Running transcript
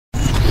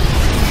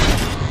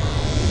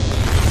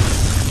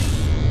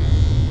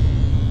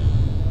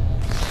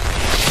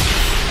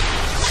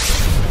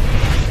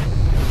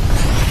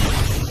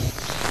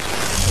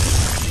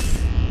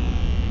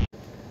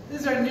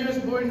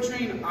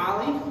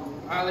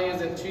Olly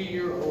is a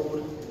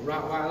 2-year-old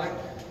Rottweiler.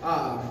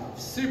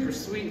 Super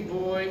sweet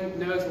boy,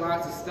 knows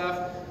lots of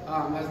stuff,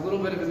 has a little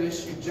bit of an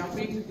issue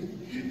jumping,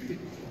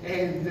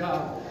 and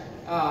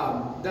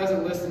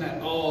doesn't listen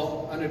at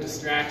all under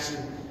distraction.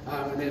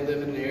 And they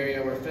live in an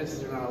area where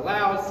fences are not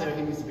allowed, so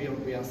he needs to be able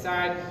to be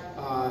outside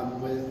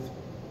with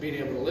being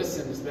able to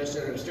listen,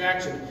 especially under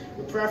distraction,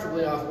 but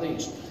preferably off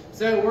leash.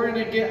 So we're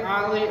going to get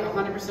Olly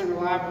 100%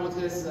 reliable with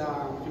his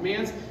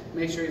commands,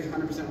 make sure he's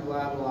 100%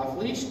 reliable off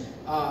leash,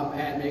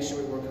 and make sure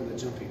we work on the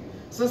jumping.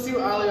 So let's see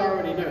what Olly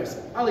already knows.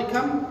 Olly,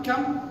 come,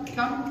 come,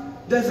 come.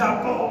 There's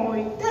our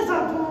boy, there's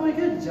our boy,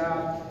 good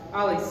job.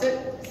 Olly,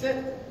 sit,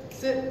 sit,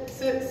 sit,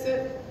 sit,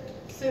 sit,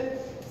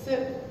 sit,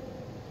 sit.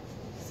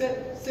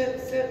 Sit,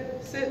 sit,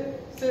 sit, sit,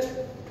 sit,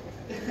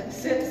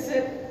 sit,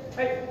 sit,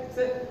 hey,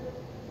 sit,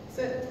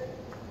 sit.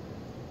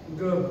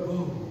 Good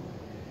boy.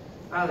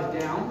 Olly,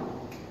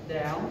 down,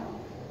 down,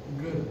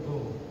 good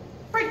boy.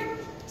 Break.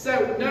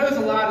 So knows a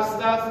lot of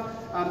stuff.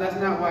 That's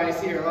not why he's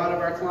here. A lot of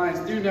our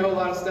clients do know a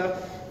lot of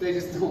stuff. They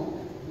just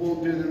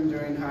won't do them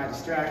during high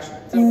distraction.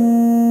 So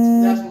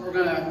that's what we're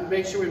gonna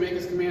make sure we make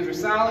his commands are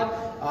solid.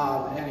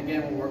 And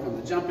again, we'll work on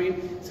the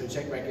jumping. So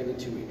check back in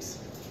 2 weeks.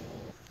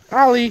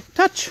 Olly,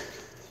 touch.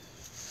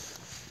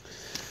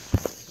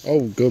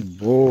 Oh, good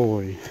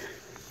boy.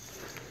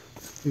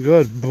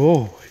 Good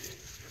boy.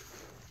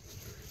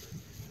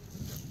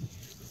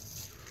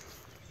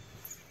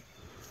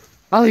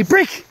 Olly,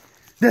 break!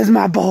 There's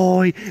my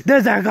boy.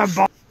 There's our good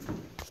boy.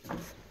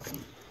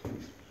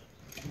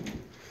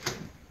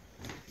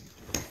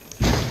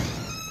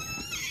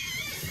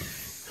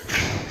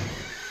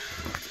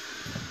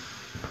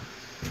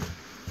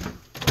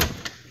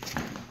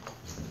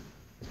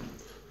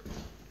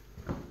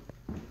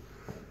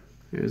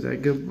 Here's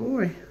that good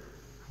boy.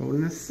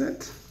 Holding a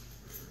sit.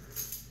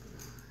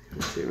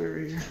 Let's see him over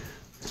here.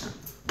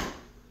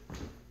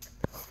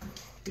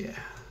 Yeah.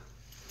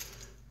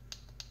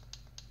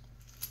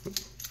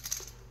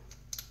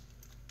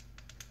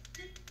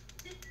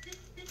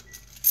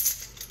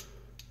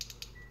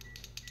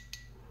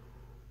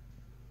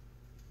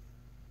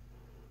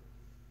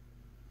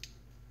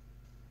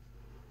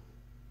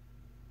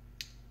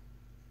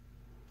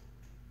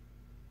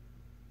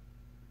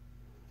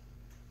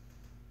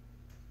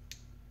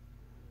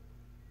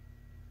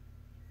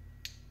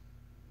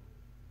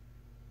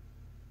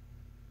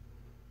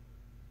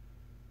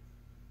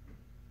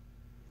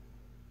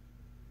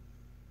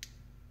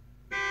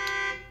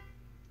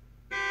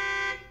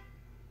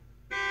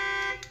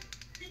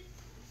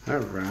 All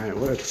right,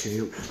 what a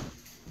champ.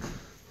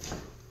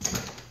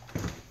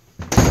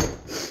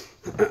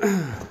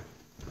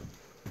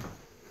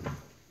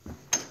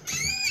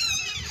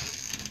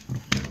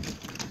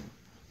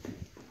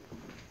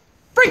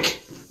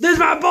 Break! There's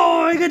my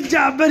boy. Good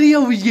job, buddy.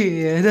 Oh,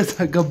 yeah. That's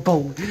a good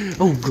boy.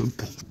 Oh, good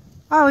boy.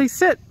 Olly,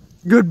 sit.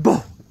 Good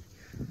boy.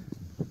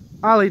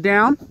 Olly,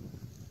 down.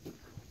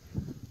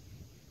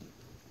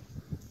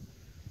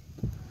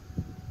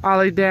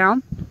 Olly,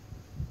 down.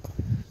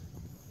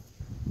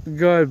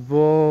 Good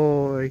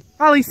boy.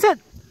 Olly, sit.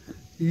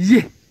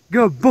 Yeah.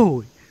 Good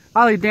boy.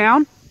 Olly,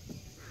 down.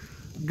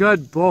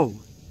 Good boy.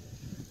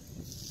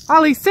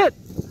 Olly, sit.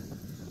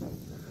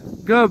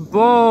 Good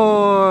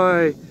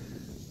boy.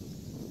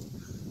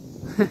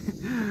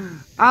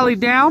 Olly,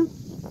 down.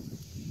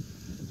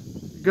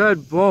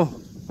 Good boy.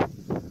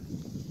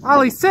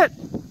 Olly, sit.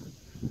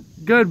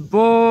 Good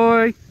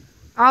boy.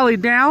 Olly,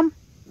 down.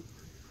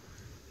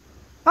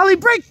 Olly,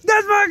 break.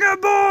 That's my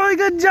good boy.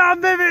 Good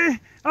job, baby.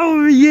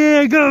 Oh,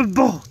 yeah. Good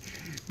boy.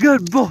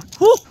 Good boy.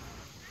 Woo.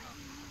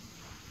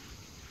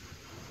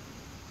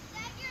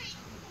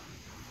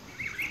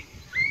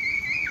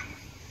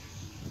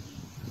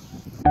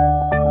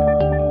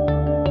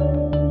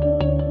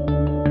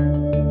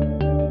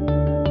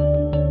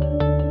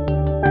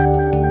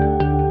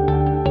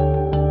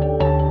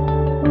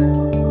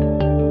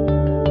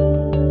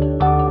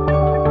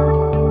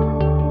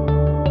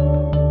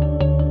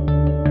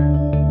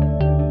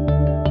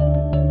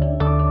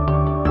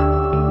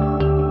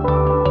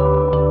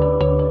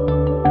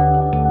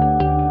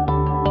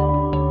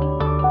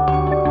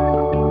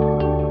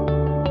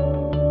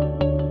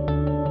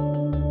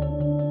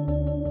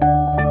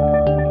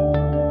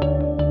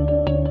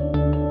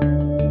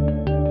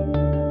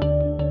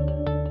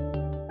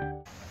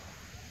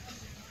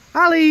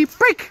 Olly,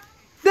 break!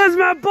 There's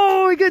my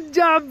boy! Good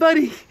job,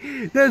 buddy!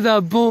 There's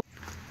a boy!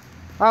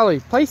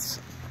 Olly, place!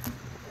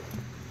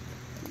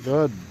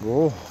 Good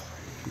boy!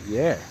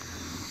 Yeah!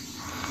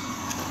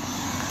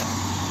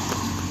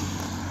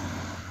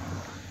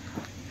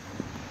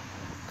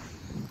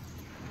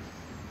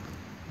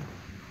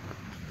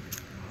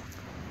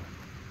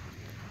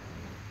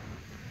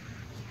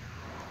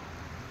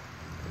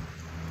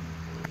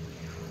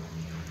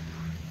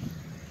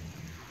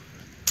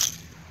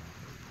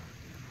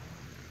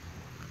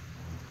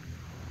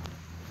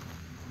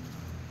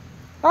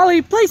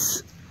 Olly,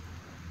 place!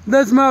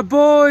 That's my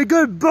boy!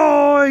 Good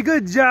boy!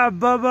 Good job,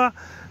 Bubba!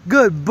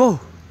 Good boy!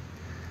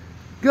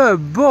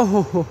 Good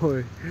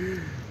boy!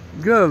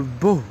 Good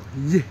boy!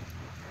 Yeah!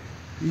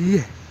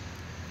 Yeah!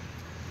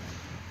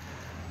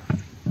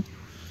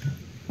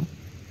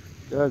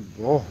 Good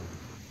boy.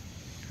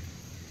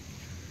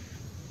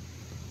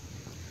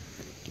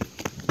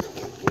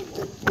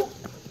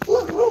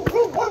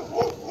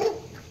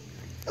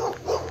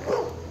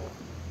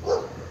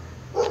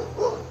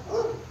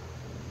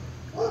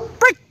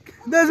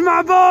 That's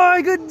my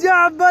boy. Good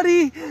job,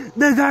 buddy.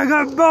 That's our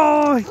good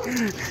boy.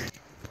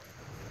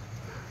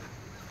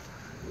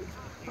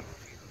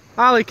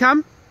 Ollie,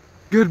 come.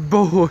 Good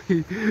boy.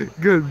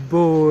 Good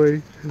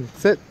boy.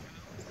 Sit.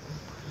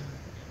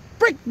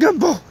 Break. Good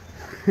boy.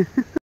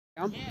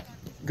 Come.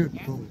 Good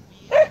boy.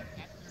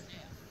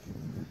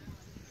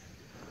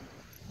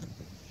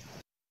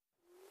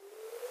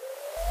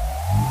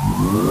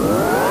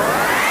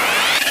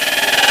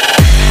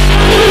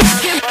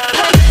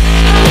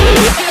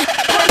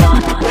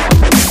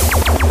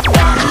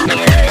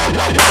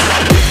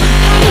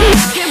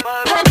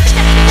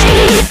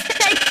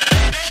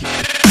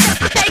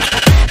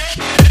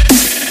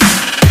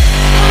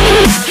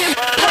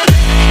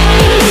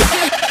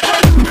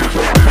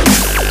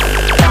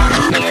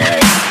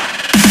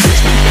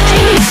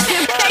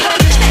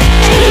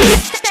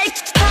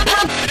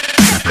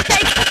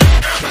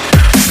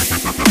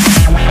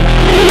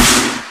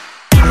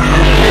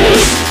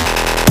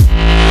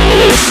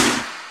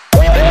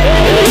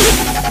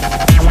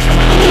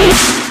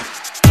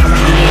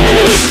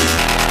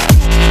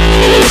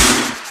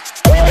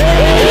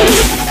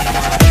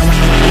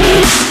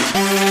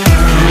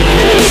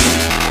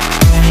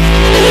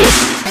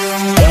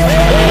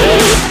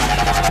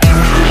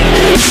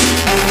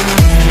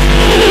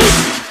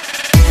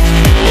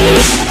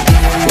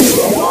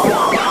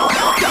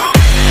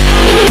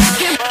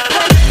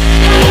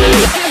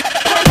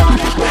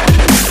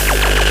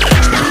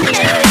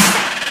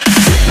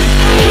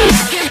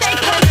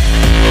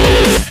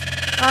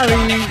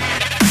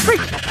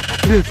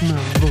 That's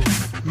my boy.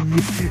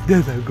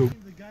 That's our go.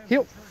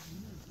 Heel.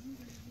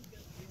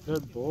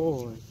 Good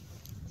boy.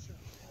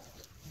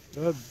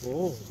 Good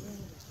boy.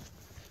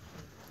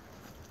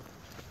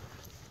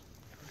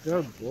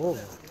 Good boy.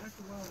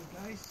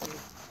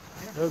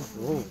 Good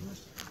boy.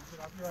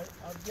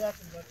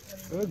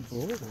 Good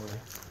boy.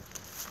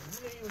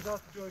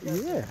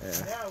 Yeah.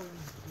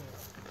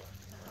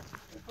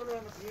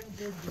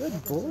 Good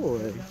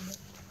boy.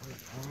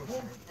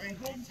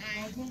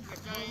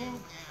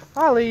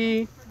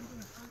 Ollie.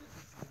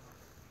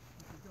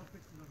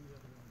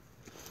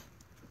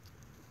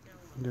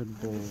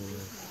 Good boy.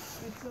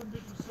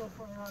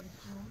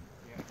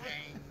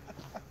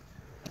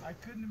 I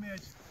couldn't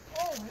imagine.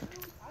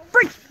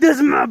 Break! This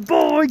is my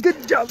boy.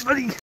 Good job,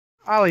 buddy.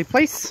 Ollie,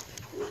 place.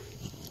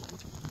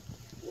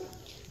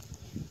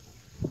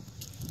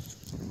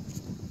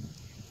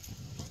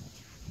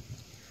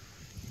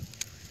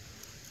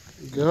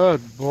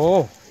 Good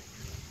boy.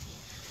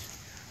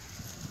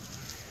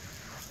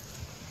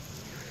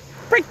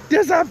 Break!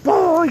 This is our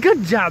boy.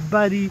 Good job,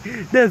 buddy.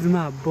 That's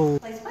my boy.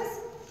 Place.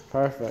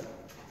 Perfect.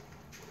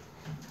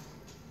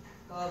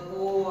 Good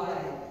boy.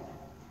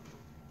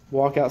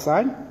 Walk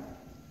outside.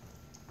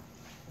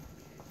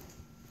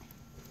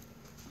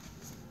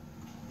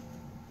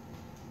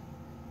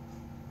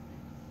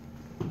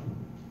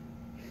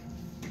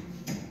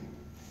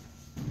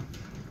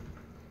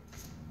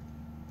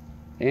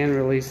 And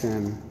release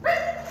him.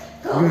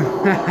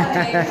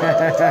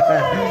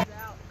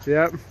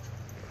 Yep.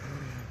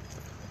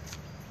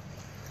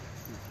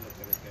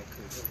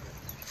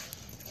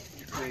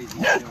 Crazy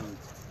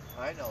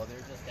I know, they're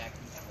just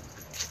acting out.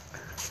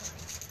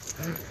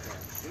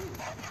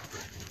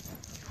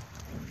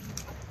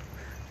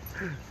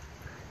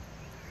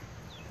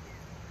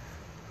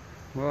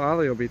 Well,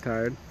 Ollie will be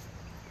tired.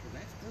 Well,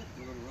 that's good. A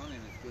little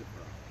running is good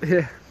for him.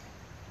 Yeah.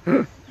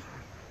 You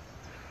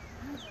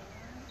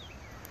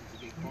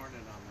get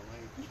cornered on the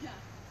way. Yeah.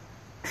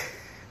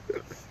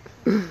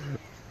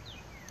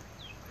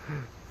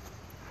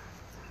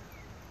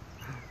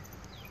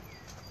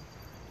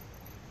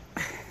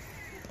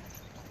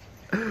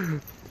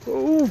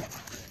 Oh.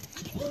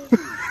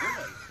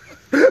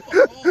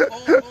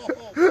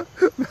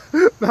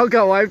 Mel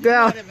got wiped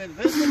out. You might have been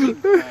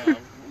visiting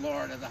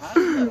Lord of the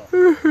hospital.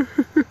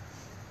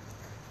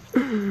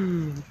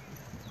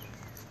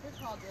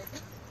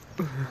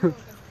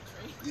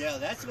 Yeah,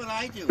 that's what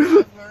I do.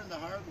 I've learned the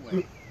hard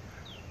way.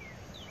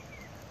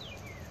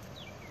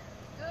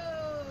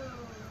 Oh,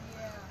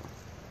 yeah.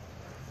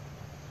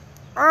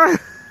 Ah.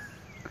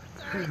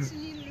 Sorry, she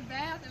needed a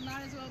bath. It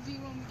might as well be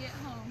when we get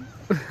home.